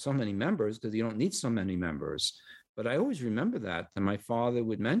think they had so many members because you don't need so many members. But I always remember that my father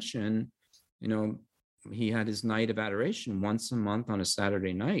would mention, he had his night of adoration once a month on a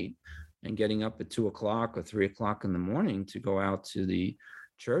Saturday night, and getting up at 2:00 or 3:00 in the morning to go out to the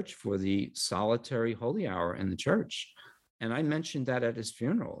church for the solitary holy hour in the church. And I mentioned that at his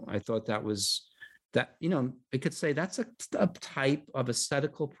funeral. I thought that was that, I could say that's a type of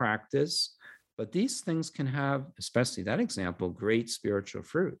ascetical practice, but these things can have, especially that example, great spiritual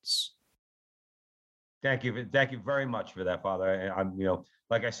fruits. Thank you very much for that, Father. I'm,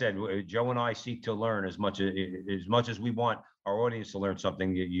 like I said, Joe and I seek to learn as much as we want our audience to learn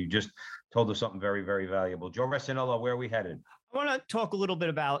something. You just told us something very, very valuable. Joe Resinello, where are we headed? I want to talk a little bit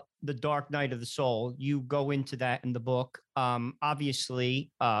about the dark night of the soul. You go into that in the book.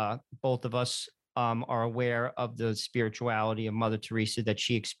 Obviously, both of us are aware of the spirituality of Mother Teresa, that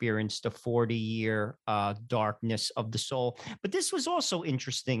she experienced a 40-year darkness of the soul. But this was also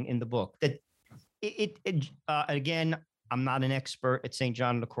interesting in the book that again, I'm not an expert at St.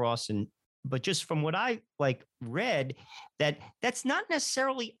 John of the Cross, but just from what I read, that's not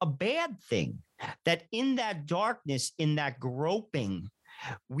necessarily a bad thing. That in that darkness, in that groping,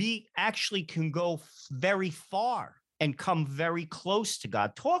 we actually can go very far and come very close to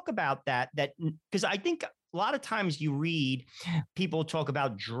God. Talk about that because I think a lot of times you read people talk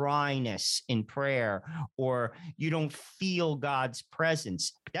about dryness in prayer, or you don't feel God's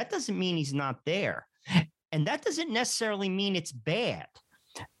presence. That doesn't mean he's not there. And that doesn't necessarily mean it's bad.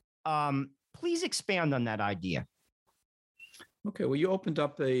 Please expand on that idea. Okay, well, you opened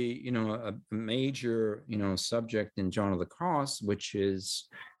up a major, subject in John of the Cross, which is,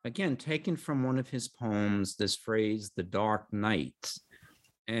 again, taken from one of his poems, this phrase, the dark night.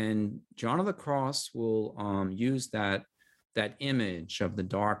 And John of the Cross will use that image of the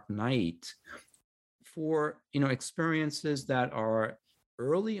dark night for, experiences that are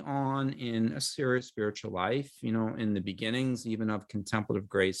early on in a serious spiritual life, in the beginnings even of contemplative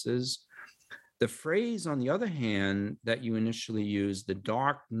graces. The phrase, on the other hand, that you initially used, the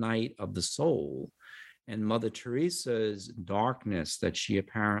dark night of the soul, and Mother Teresa's darkness that she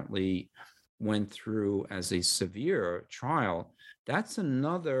apparently went through as a severe trial, that's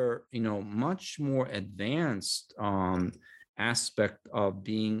another, much more advanced aspect of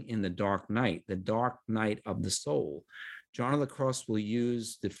being in the dark night of the soul. John of the Cross will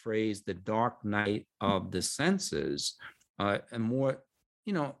use the phrase, the dark night of the senses, a more,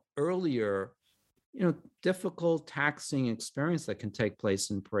 earlier, difficult, taxing experience that can take place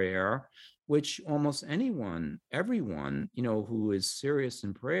in prayer, which almost everyone, who is serious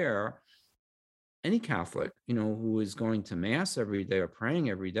in prayer, any Catholic, who is going to Mass every day or praying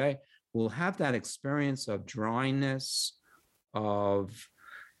every day, will have that experience of dryness, of,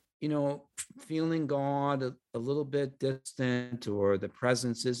 feeling God a little bit distant, or the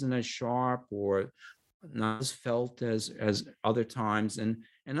presence isn't as sharp or not as felt as other times, and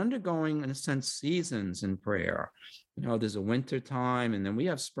undergoing, in a sense, seasons in prayer. There's a winter time, and then we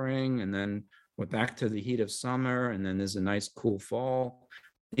have spring, and then we're back to the heat of summer, and then there's a nice cool fall.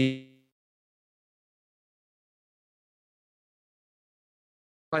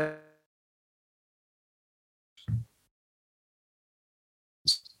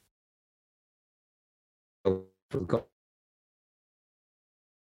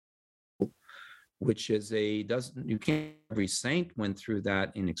 Which is every saint went through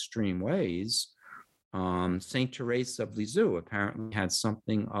that in extreme ways. Saint Teresa of Lisieux apparently had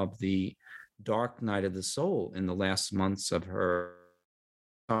something of the dark night of the soul in the last months of her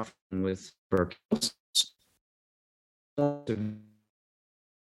suffering with tuberculosis.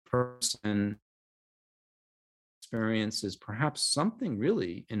 Person experiences perhaps something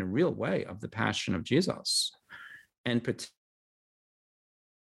really, in a real way, of the passion of Jesus, and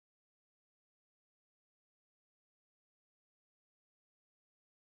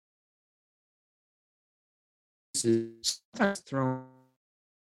is thrown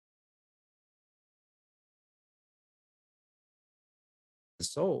the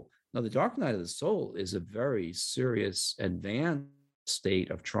soul. Now, the dark night of the soul is a very serious, advanced state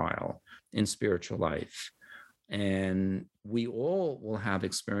of trial in spiritual life. And we all will have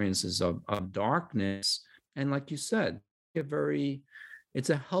experiences of darkness. And like you said, it's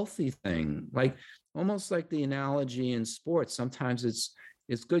a healthy thing, almost like the analogy in sports. Sometimes it's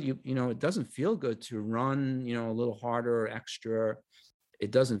good, it doesn't feel good to run, a little harder or extra.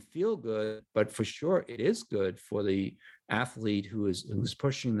 It doesn't feel good, but for sure it is good for the athlete who's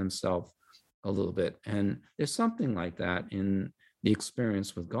pushing themselves a little bit. And there's something like that in the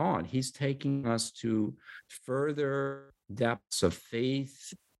experience with God. He's taking us to further depths of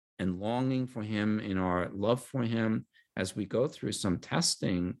faith and longing for him, in our love for him, as we go through some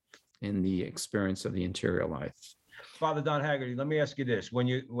testing in the experience of the interior life. Father Don Haggerty, let me ask you this. When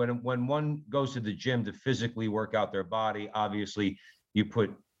one goes to the gym to physically work out their body, obviously you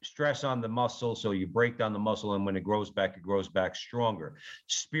put stress on the muscle, so you break down the muscle, and when it grows back stronger.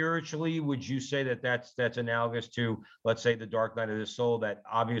 Spiritually, would you say that that's analogous to, let's say, the dark night of the soul? That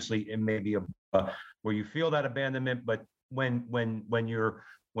obviously it may be where you feel that abandonment, but when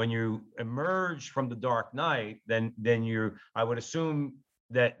you emerge from the dark night, then I would assume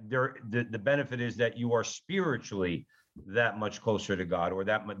that the benefit is that you are spiritually that much closer to God, or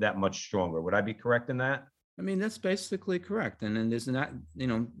that much stronger. Would I be correct in that? I mean, that's basically correct. And then there's not,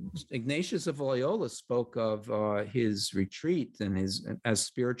 Ignatius of Loyola spoke of his retreat and as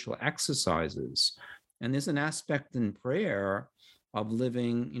spiritual exercises. And there's an aspect in prayer of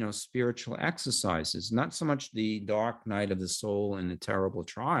living, spiritual exercises, not so much the dark night of the soul and the terrible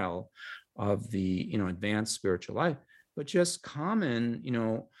trial of the, advanced spiritual life, but just common,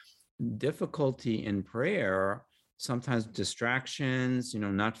 difficulty in prayer, sometimes distractions,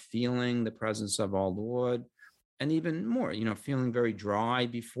 not feeling the presence of our Lord, and even more, feeling very dry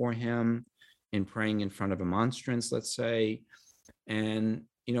before him in praying in front of a monstrance, let's say, and,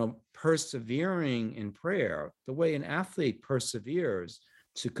 persevering in prayer, the way an athlete perseveres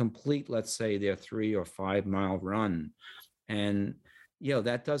to complete, let's say, their 3 or 5 mile run. And,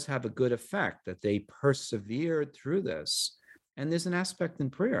 that does have a good effect, that they persevered through this. And there's an aspect in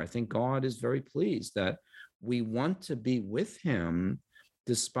prayer. I think God is very pleased that we want to be with him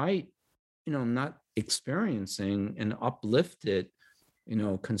despite, not experiencing an uplifted,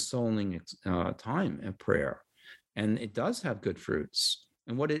 consoling time of prayer. And it does have good fruits.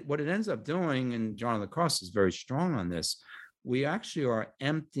 And what it ends up doing, and John of the Cross is very strong on this, we actually are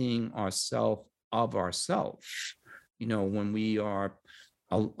emptying ourselves of ourself. When we are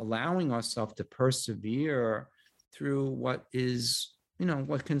allowing ourselves to persevere through what is,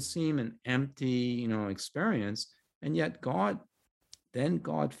 what can seem an empty, experience, and yet God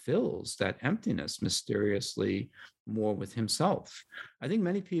fills that emptiness mysteriously more with himself. I think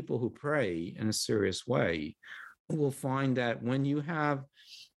many people who pray in a serious way will find that when you have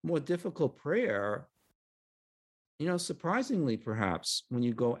more difficult prayer, surprisingly, perhaps, when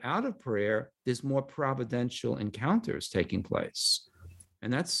you go out of prayer, there's more providential encounters taking place.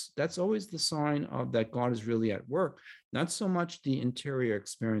 And that's always the sign of that God is really at work, not so much the interior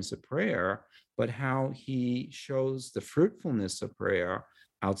experience of prayer, but how he shows the fruitfulness of prayer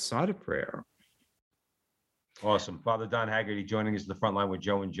outside of prayer. Awesome. Father Don Haggerty joining us at the front line with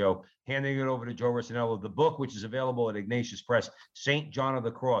Joe and Joe. Handing it over to Joe Rossinello, the book, which is available at Ignatius Press, St. John of the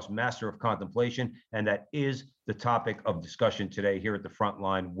Cross, Master of Contemplation. And that is the topic of discussion today here at the front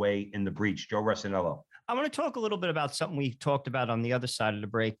line, Way in the Breach. Joe Rossinello. I want to talk a little bit about something we talked about on the other side of the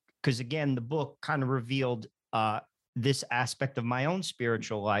break, because again, the book kind of revealed this aspect of my own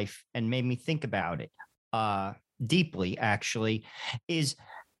spiritual life and made me think about it deeply, actually, is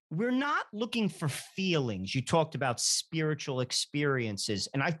we're not looking for feelings. You talked about spiritual experiences,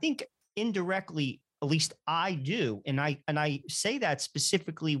 and I think indirectly, at least I do, and I say that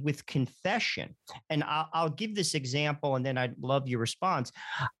specifically with confession. And I'll give this example, and then I'd love your response.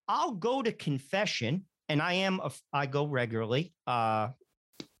 I'll go to confession, and I go regularly, but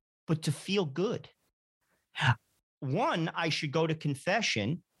to feel good. One, I should go to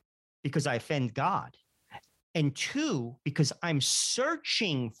confession because I offend God. And two, because I'm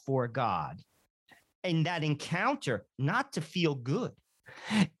searching for God in that encounter, not to feel good.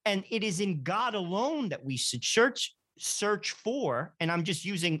 And it is in God alone that we should search for. And I'm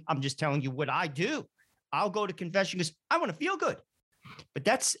just telling you what I do. I'll go to confession because I want to feel good. But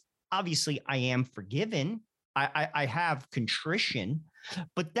that's obviously, I am forgiven. I have contrition,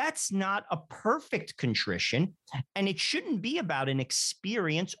 but that's not a perfect contrition. And it shouldn't be about an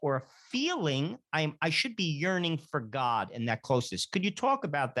experience or a feeling. I should be yearning for God and that closeness. Could you talk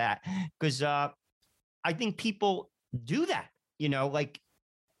about that? Because I think people do that, like.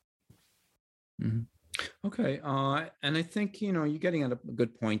 Mm-hmm. Okay. And I think, you're getting at a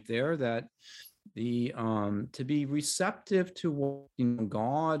good point there, that the to be receptive to what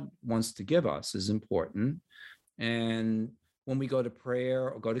God wants to give us is important. And when we go to prayer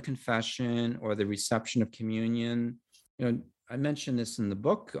or go to confession or the reception of communion, I mentioned this in the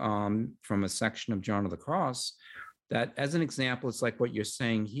book from a section of John of the Cross, that as an example, it's like what you're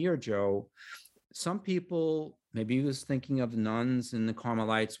saying here, Joe. Some people, maybe he was thinking of nuns in the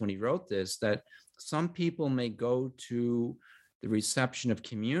Carmelites when he wrote this, that some people may go to the reception of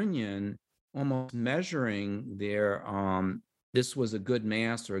communion almost measuring their this was a good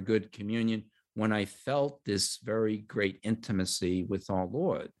mass or a good communion when I felt this very great intimacy with our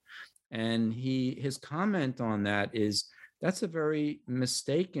Lord. And his comment on that is that's a very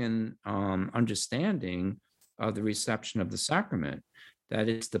mistaken understanding of the reception of the sacrament, that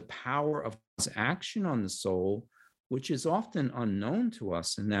it's the power of God's action on the soul, which is often unknown to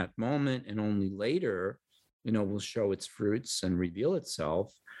us in that moment, and only later, will show its fruits and reveal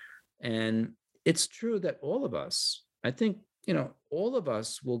itself. And it's true that all of us, I think, all of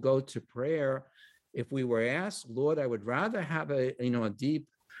us will go to prayer if we were asked, Lord, I would rather have a deep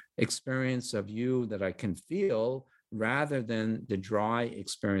experience of you that I can feel rather than the dry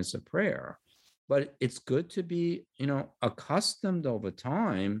experience of prayer. But it's good to be, accustomed over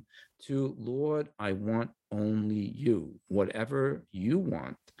time to, Lord, I want only you, whatever you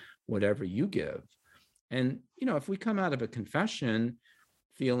want, whatever you give. And, if we come out of a confession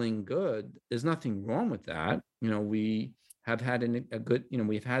feeling good, there's nothing wrong with that. We have had a good,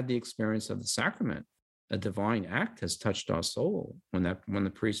 we've had the experience of the sacrament. A divine act has touched our soul when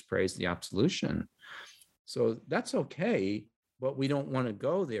the priest prays the absolution. So that's okay, but we don't want to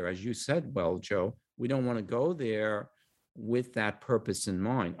go there, as you said, well, Joe, we don't want to go there with that purpose in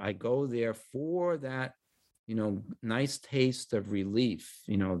mind. I go there for that, nice taste of relief,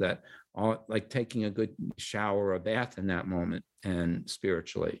 that like taking a good shower or bath in that moment and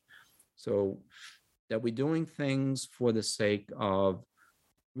spiritually. So that we're doing things for the sake of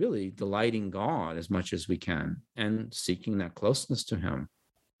really delighting God as much as we can and seeking that closeness to him.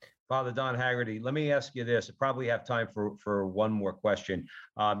 Father Don Haggerty, let me ask you this. I probably have time for one more question.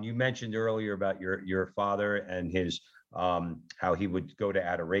 You mentioned earlier about your father and his how he would go to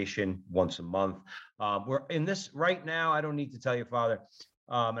adoration once a month. We're in this right now. I don't need to tell you, Father,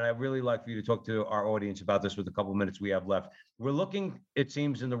 and I'd really like for you to talk to our audience about this with a couple of minutes we have left. We're looking, it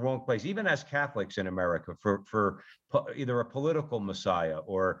seems, in the wrong place, even as Catholics in America, for either a political messiah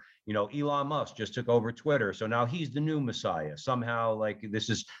or, Elon Musk just took over Twitter. So now he's the new messiah. Somehow, like this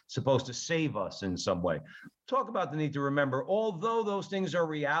is supposed to save us in some way. Talk about the need to remember, although those things are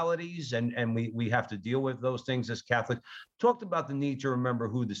realities and we have to deal with those things as Catholics, talked about the need to remember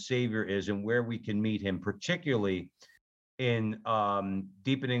who the Savior is and where we can meet him, particularly in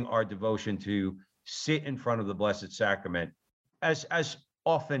deepening our devotion to sit in front of the Blessed Sacrament as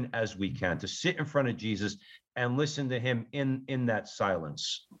often as we can, to sit in front of Jesus and listen to him in that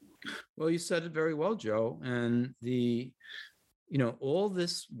silence. Well, you said it very well, Joe. And all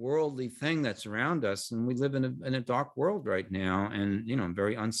this worldly thing that's around us, and we live in a dark world right now, and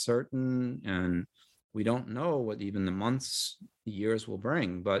very uncertain, and we don't know what even the months, the years will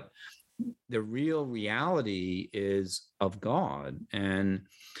bring. But the real reality is of God, and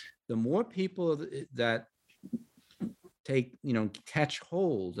the more people that catch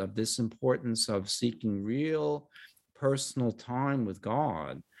hold of this importance of seeking real personal time with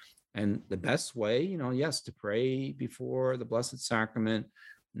God. And the best way, yes, to pray before the Blessed Sacrament,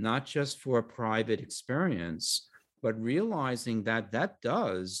 not just for a private experience, but realizing that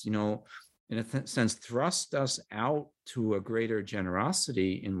does, in a sense, thrust us out to a greater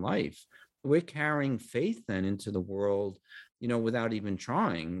generosity in life. We're carrying faith then into the world, without even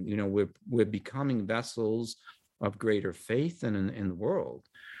trying. We're becoming vessels of greater faith in the world.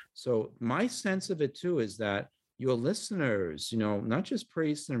 So my sense of it too is that your listeners, not just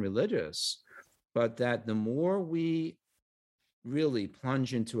priests and religious, but that the more we really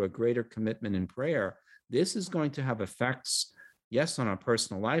plunge into a greater commitment in prayer, this is going to have effects, yes, on our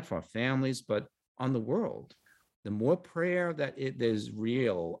personal life, our families, but on the world. The more prayer that it is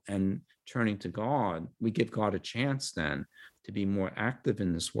real and turning to God, we give God a chance then to be more active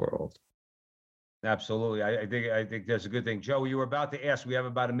in this world. Absolutely. I think that's a good thing. Joe, you were about to ask, we have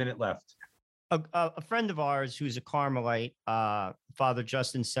about a minute left. A friend of ours who's a Carmelite, Father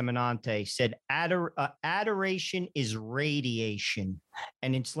Justin Seminante, said adoration is radiation.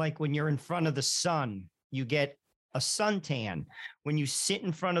 And it's like when you're in front of the sun, you get a suntan. When you sit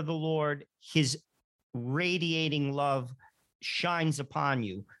in front of the Lord, his radiating love shines upon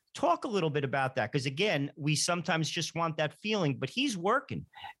you. Talk a little bit about that, because again, we sometimes just want that feeling, but he's working.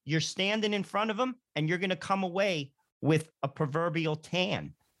 You're standing in front of him and you're going to come away with a proverbial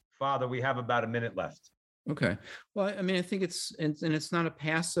tan. Father, we have about a minute left. Okay. Well, I mean, I think it's not a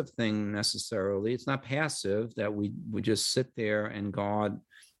passive thing necessarily. It's not passive that we just sit there and God,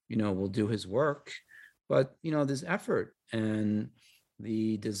 will do his work. But, there's effort and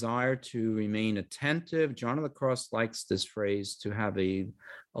the desire to remain attentive. John of the Cross likes this phrase, to have a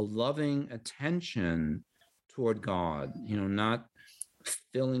loving attention toward God, not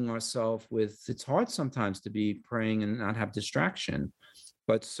filling ourselves with, it's hard sometimes to be praying and not have distraction.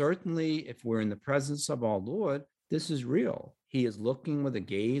 But certainly if we're in the presence of our Lord, this is real. He is looking with a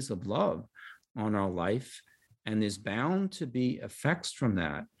gaze of love on our life, and there's bound to be effects from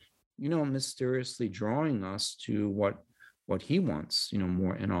that, mysteriously drawing us to what he wants,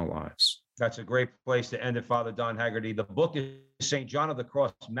 more in our lives. That's a great place to end it, Father Don Haggerty. The book is St. John of the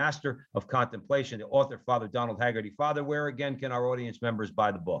Cross, Master of Contemplation. The author, Father Donald Haggerty. Father, where again can our audience members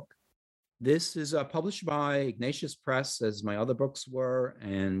buy the book? This is published by Ignatius Press, as my other books were,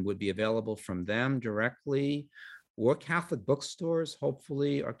 and would be available from them directly, or Catholic bookstores,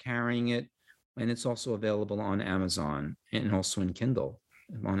 hopefully, are carrying it. And it's also available on Amazon and also in Kindle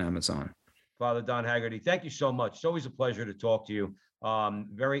on Amazon. Father Don Haggerty, thank you so much. It's always a pleasure to talk to you.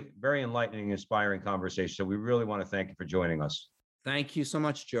 Very, very enlightening, inspiring conversation. So we really want to thank you for joining us. Thank you so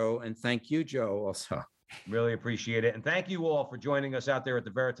much, Joe. And thank you, Joe, also. Really appreciate it. And thank you all for joining us out there at the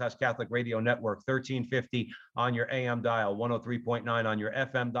Veritas Catholic Radio Network, 1350 on your AM dial, 103.9 on your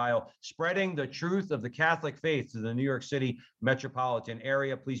FM dial, spreading the truth of the Catholic faith to the New York City metropolitan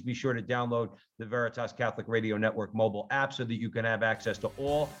area. Please be sure to download the Veritas Catholic Radio Network mobile app so that you can have access to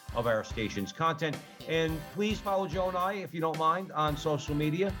all of our station's content. And please follow Joe and I, if you don't mind, on social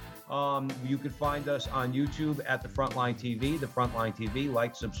media. You can find us on YouTube at The Frontline TV, The Frontline TV.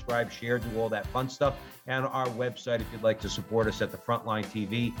 Like, subscribe, share, do all that fun stuff. And our website, if you'd like to support us, at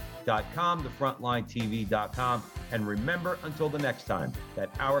thefrontlinetv.com, thefrontlinetv.com. And remember, until the next time, that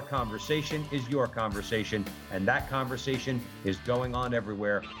our conversation is your conversation, and that conversation is going on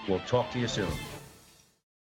everywhere. We'll talk to you soon.